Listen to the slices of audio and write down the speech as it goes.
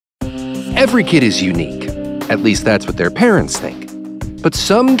Every kid is unique. At least that's what their parents think. But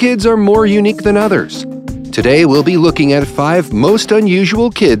some kids are more unique than others. Today we'll be looking at 5 most unusual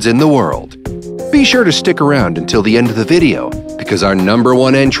kids in the world. Be sure to stick around until the end of the video, because our number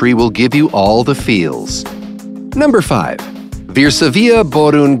 1 entry will give you all the feels. Number 5. Virsavia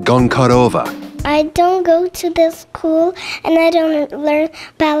Borun Gonkarova. I don't go to this school and I don't learn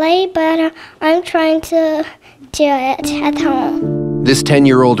ballet, but I'm trying to do it at home. This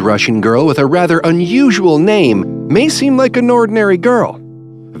 10-year-old Russian girl with a rather unusual name may seem like an ordinary girl.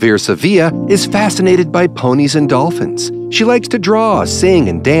 Virsavia is fascinated by ponies and dolphins. She likes to draw, sing,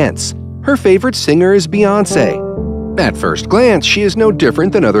 and dance. Her favorite singer is Beyoncé. At first glance, she is no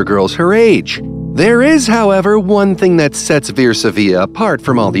different than other girls her age. There is, however, one thing that sets Virsavia apart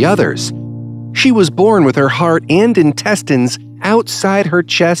from all the others. She was born with her heart and intestines outside her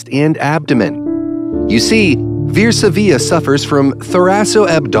chest and abdomen. You see, Virsavia suffers from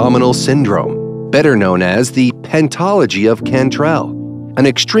thoracoabdominal syndrome, better known as the pentology of Cantrell, an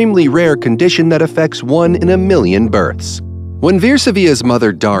extremely rare condition that affects 1 in a million births. When Virsavia's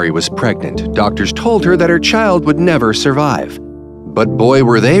mother Dari was pregnant, doctors told her that her child would never survive. But boy,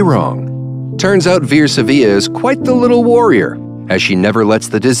 were they wrong. Turns out Virsavia is quite the little warrior, as she never lets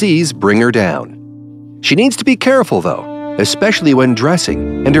the disease bring her down. She needs to be careful though, especially when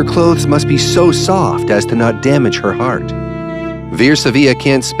dressing, and her clothes must be so soft as to not damage her heart. Virsavia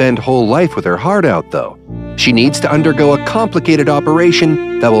can't spend whole life with her heart out though. She needs to undergo a complicated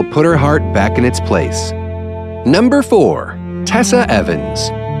operation that will put her heart back in its place. Number 4. Tessa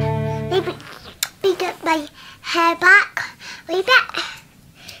Evans. Maybe get my hair back a little bit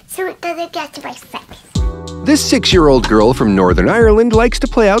so it doesn't get to my face. This 6-year-old girl from Northern Ireland likes to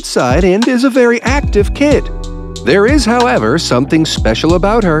play outside and is a very active kid. There is, however, something special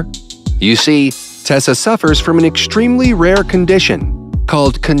about her. You see, Tessa suffers from an extremely rare condition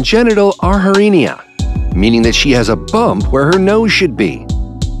called congenital argyrinia, meaning that she has a bump where her nose should be.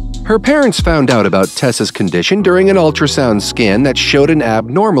 Her parents found out about Tessa's condition during an ultrasound scan that showed an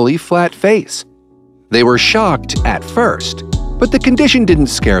abnormally flat face. They were shocked at first, but the condition didn't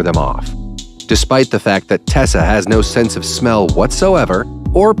scare them off. Despite the fact that Tessa has no sense of smell whatsoever,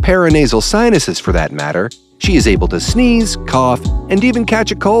 or paranasal sinuses for that matter, she is able to sneeze, cough, and even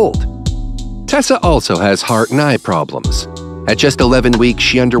catch a cold. Tessa also has heart and eye problems. At just 11 weeks,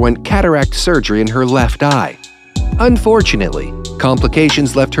 she underwent cataract surgery in her left eye. Unfortunately,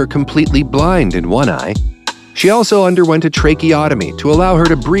 complications left her completely blind in one eye. She also underwent a tracheotomy to allow her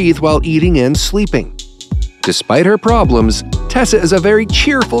to breathe while eating and sleeping. Despite her problems, Tessa is a very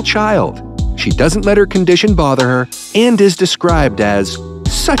cheerful child. She doesn't let her condition bother her and is described as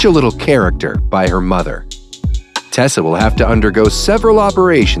such a little character by her mother. Tessa will have to undergo several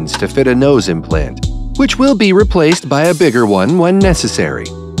operations to fit a nose implant, which will be replaced by a bigger one when necessary.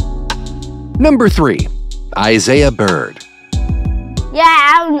 Number 3. Isaiah Bird. Yeah,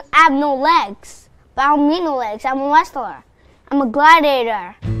 I have no legs, but I don't need no legs. I'm a wrestler. I'm a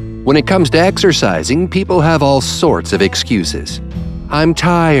gladiator. When it comes to exercising, people have all sorts of excuses. I'm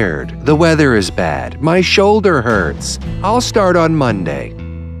tired, the weather is bad, my shoulder hurts, I'll start on Monday.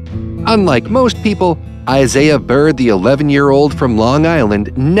 Unlike most people, Isaiah Bird, the 11-year-old from Long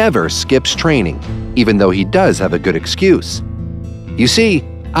Island, never skips training, even though he does have a good excuse. You see,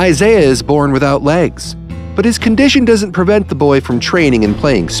 Isaiah is born without legs, but his condition doesn't prevent the boy from training and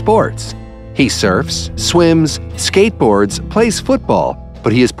playing sports. He surfs, swims, skateboards, plays football,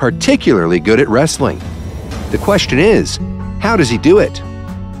 but he is particularly good at wrestling. The question is, how does he do it?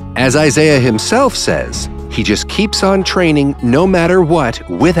 As Isaiah himself says, he just keeps on training no matter what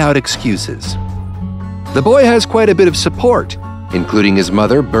without excuses. The boy has quite a bit of support, including his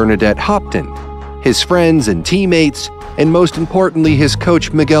mother, Bernadette Hopton, his friends and teammates, and most importantly, his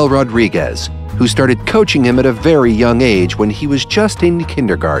coach, Miguel Rodriguez, who started coaching him at a very young age when he was just in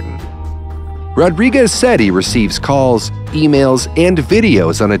kindergarten. Rodriguez said he receives calls, emails, and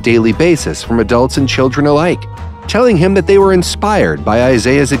videos on a daily basis from adults and children alike, telling him that they were inspired by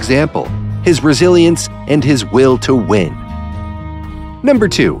Isaiah's example, his resilience, and his will to win. Number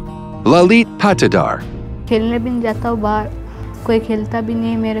 2. Lalit Patidar. खेलने भी नहीं जाता हूँ बाहर, कोई खेलता भी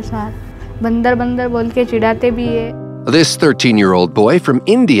नहीं है मेरे साथ, बंदर बंदर बोल के चिढ़ाते भी है। This 13-year-old boy from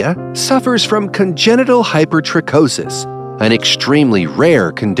India suffers from congenital hypertrichosis, an extremely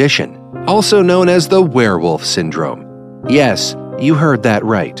rare condition, also known as the werewolf syndrome. Yes, you heard that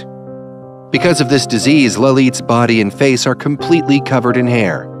right. Because of this disease, Lalit's body and face are completely covered in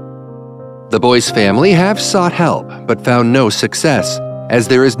hair. The boy's family have sought help, but found no success, as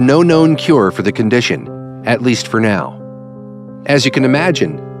there is no known cure for the condition, at least for now. As you can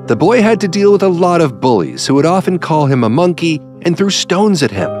imagine, the boy had to deal with a lot of bullies who would often call him a monkey and threw stones at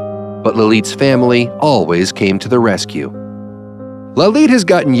him. but Lalit's family always came to the rescue. Lalit has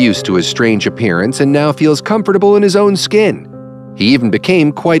gotten used to his strange appearance and now feels comfortable in his own skin. He even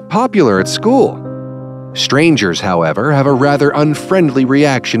became quite popular at school. Strangers, however, have a rather unfriendly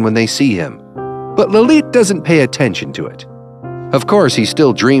reaction when they see him, but Lalit doesn't pay attention to it. Of course, he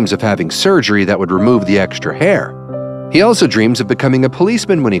still dreams of having surgery that would remove the extra hair. He also dreams of becoming a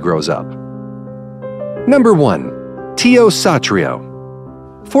policeman when he grows up. Number 1. Tio Satrio.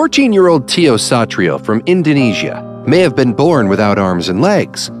 14-year-old Tio Satrio from Indonesia may have been born without arms and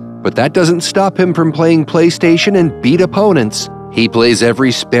legs, but that doesn't stop him from playing PlayStation and beat opponents. He plays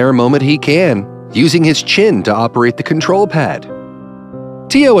every spare moment he can, using his chin to operate the control pad.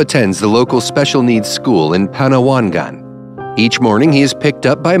 Tio attends the local special needs school in Panawangan. Each morning he is picked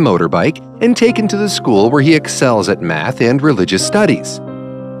up by motorbike and taken to the school where he excels at math and religious studies.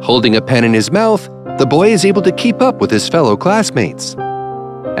 Holding a pen in his mouth, the boy is able to keep up with his fellow classmates.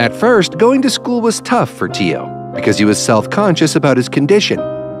 At first, going to school was tough for Tio because he was self-conscious about his condition.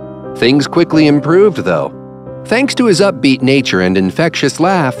 Things quickly improved, though. Thanks to his upbeat nature and infectious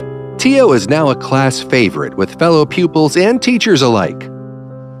laugh, Tio is now a class favorite with fellow pupils and teachers alike.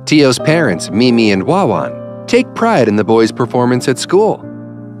 Tio's parents, Mimi and Wawan, take pride in the boy's performance at school.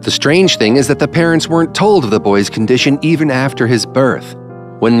 The strange thing is that the parents weren't told of the boy's condition even after his birth.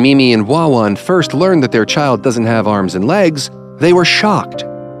 When Mimi and Wawan first learned that their child doesn't have arms and legs, they were shocked,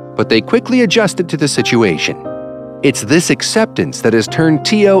 but they quickly adjusted to the situation. It's this acceptance that has turned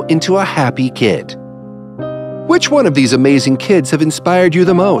Tio into a happy kid. Which one of these amazing kids have inspired you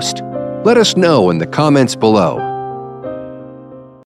the most? Let us know in the comments below.